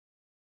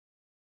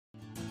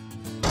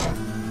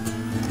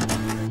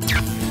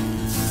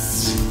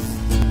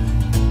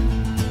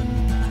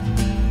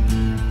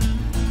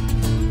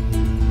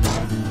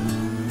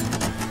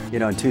You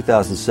know, in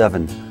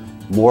 2007,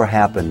 more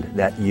happened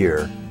that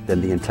year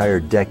than the entire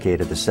decade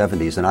of the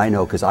 70s, and I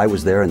know because I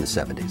was there in the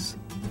 70s.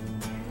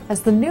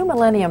 As the new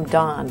millennium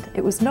dawned,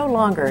 it was no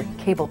longer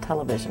cable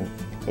television.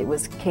 It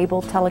was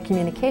cable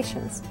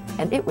telecommunications,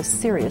 and it was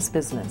serious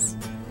business.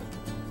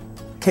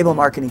 Cable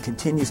marketing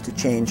continues to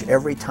change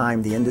every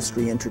time the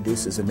industry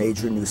introduces a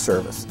major new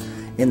service.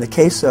 In the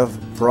case of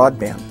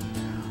broadband,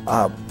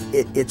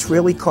 it's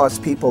really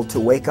caused people to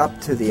wake up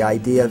to the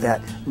idea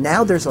that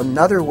now there's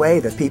another way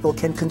that people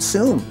can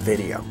consume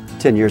video.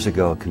 10 years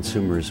ago,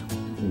 consumers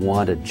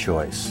wanted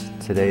choice.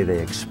 Today, they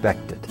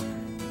expect it.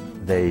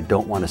 They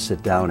don't want to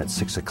sit down at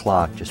 6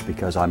 o'clock just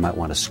because I might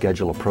want to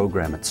schedule a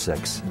program at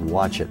 6 and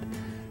watch it.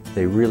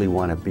 They really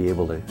want to be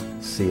able to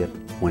see it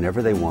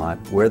whenever they want,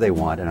 where they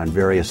want, and on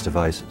various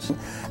devices.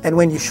 And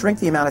when you shrink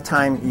the amount of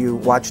time you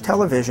watch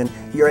television,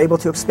 you're able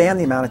to expand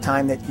the amount of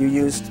time that you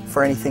used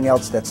for anything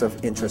else that's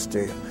of interest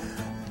to you.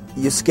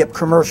 You skip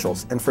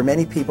commercials, and for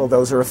many people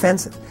those are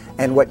offensive.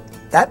 And what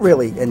that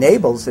really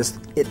enables is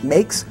it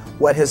makes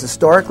what has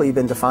historically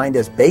been defined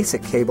as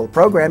basic cable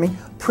programming,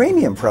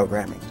 premium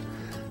programming.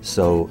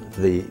 So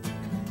the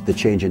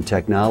change in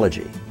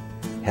technology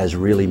has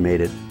really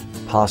made it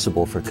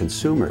possible for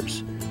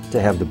consumers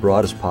to have the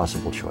broadest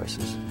possible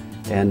choices.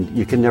 And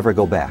you can never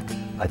go back.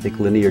 I think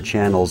linear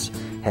channels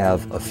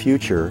have a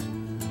future,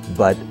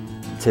 but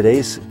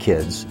today's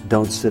kids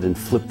don't sit and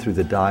flip through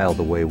the dial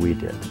the way we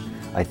did.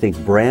 I think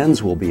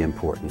brands will be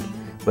important,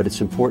 but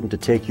it's important to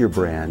take your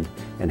brand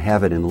and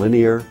have it in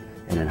linear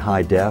and in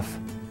high def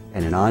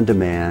and in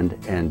on-demand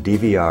and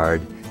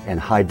DVR'd and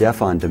high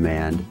def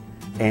on-demand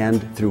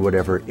and through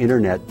whatever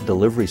internet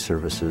delivery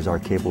services our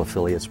cable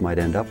affiliates might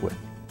end up with.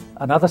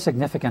 Another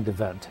significant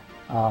event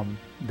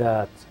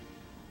that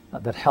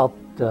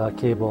helped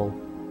cable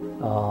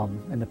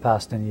in the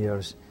past 10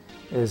 years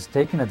is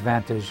taking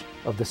advantage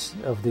of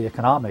the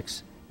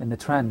economics and the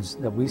trends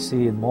that we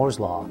see in Moore's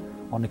Law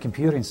on the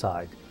computing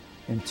side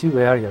in two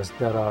areas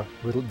that are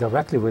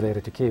directly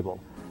related to cable.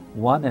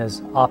 One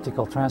is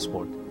optical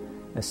transport.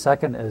 The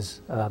second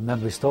is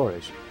memory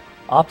storage.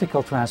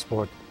 Optical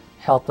transport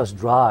helped us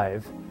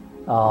drive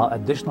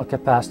additional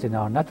capacity in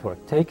our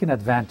network, taking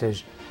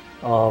advantage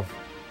of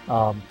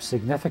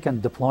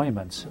significant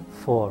deployments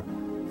for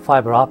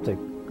fiber optic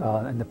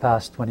in the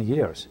past 20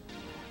 years.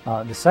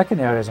 The second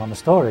area is on the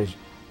storage.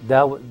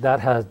 That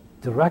has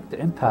direct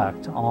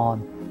impact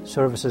on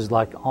services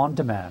like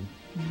on-demand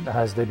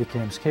as they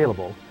became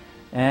scalable,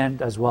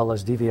 and as well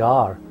as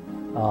DVR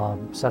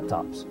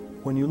set-tops.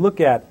 When you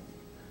look at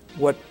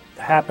what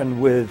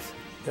happened with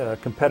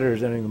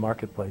competitors entering the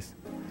marketplace,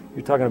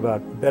 you're talking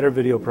about better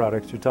video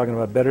products, you're talking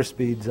about better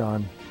speeds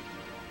on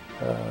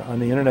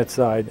the internet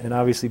side, and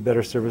obviously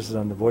better services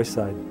on the voice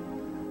side.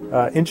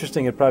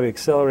 Interesting, it probably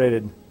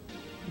accelerated,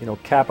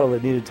 capital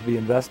that needed to be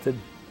invested,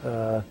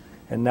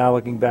 and now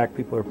looking back,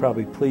 people are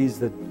probably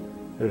pleased that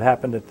it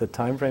happened at the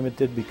time frame it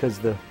did, because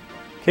the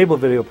cable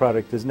video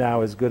product is now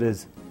as good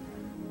as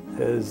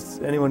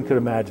anyone could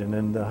imagine,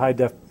 and the high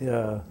def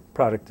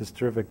product is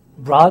terrific.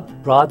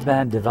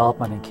 Broadband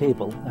development in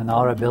cable and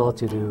our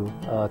ability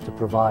to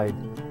provide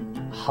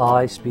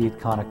high-speed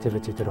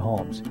connectivity to the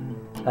homes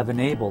have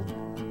enabled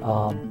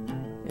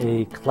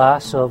a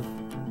class of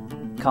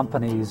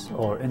companies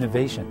or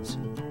innovations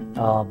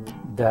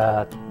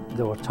that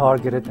were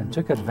targeted and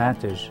took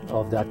advantage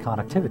of that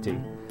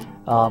connectivity.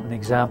 An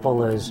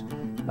example is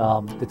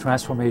the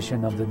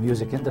transformation of the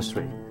music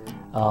industry,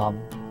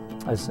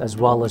 as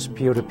well as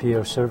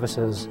peer-to-peer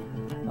services,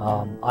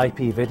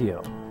 IP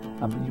video.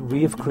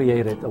 We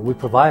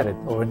provided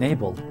or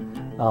enabled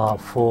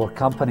for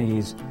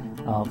companies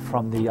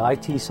from the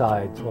IT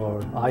side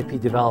or IP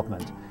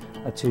development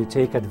to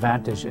take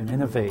advantage and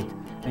innovate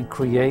and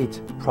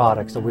create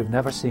products that we've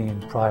never seen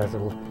prior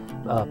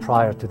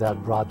to that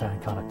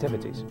broadband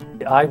connectivities.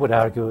 I would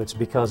argue it's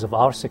because of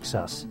our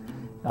success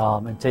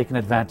in taking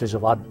advantage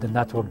of the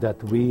network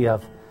that we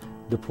have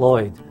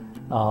deployed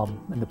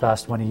in the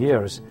past 20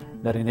 years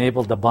that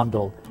enabled the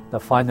bundle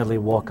that finally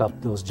woke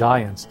up those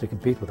giants to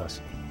compete with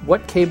us.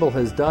 What cable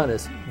has done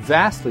is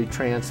vastly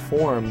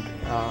transformed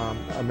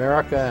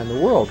America and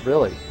the world,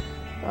 really,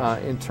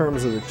 in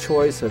terms of the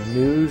choice of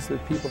news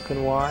that people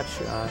can watch.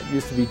 It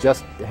used to be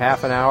just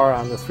half an hour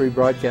on the 3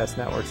 broadcast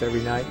networks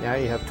every night. Now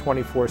you have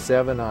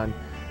 24/7 on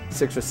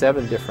 6 or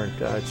 7 different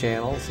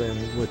channels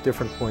and with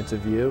different points of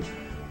view.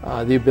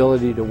 The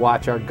ability to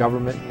watch our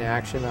government in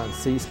action on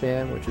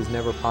C-SPAN, which was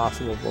never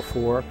possible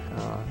before.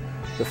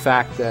 The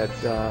fact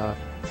that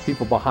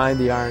people behind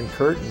the Iron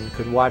Curtain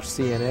could watch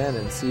CNN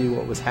and see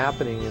what was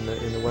happening in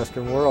the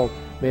Western world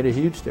made a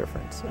huge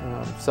difference.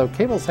 So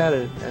cable's had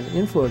an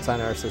influence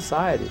on our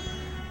society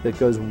that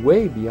goes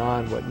way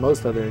beyond what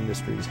most other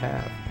industries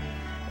have.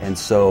 And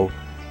so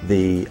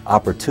the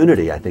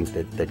opportunity I think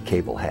that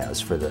cable has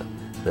for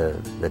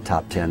the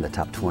top 10, the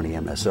top 20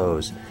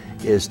 MSOs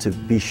is to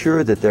be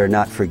sure that they're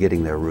not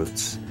forgetting their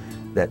roots,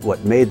 that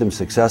what made them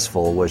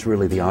successful was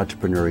really the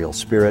entrepreneurial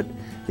spirit,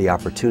 the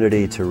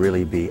opportunity to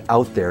really be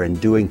out there and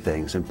doing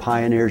things, and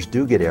pioneers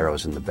do get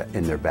arrows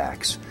in their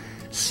backs.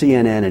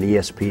 CNN and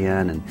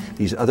ESPN and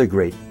these other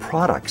great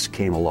products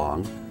came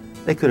along,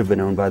 they could have been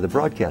owned by the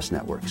broadcast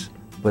networks,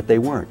 but they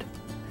weren't.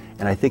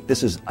 And I think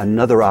this is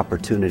another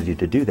opportunity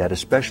to do that,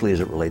 especially as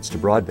it relates to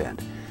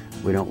broadband.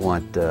 We don't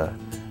want the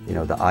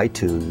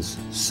iTunes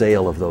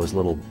sale of those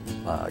little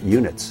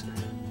units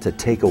to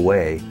take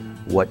away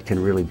what can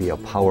really be a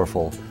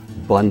powerful,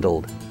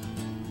 bundled,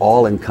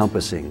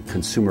 all-encompassing,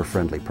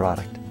 consumer-friendly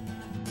product.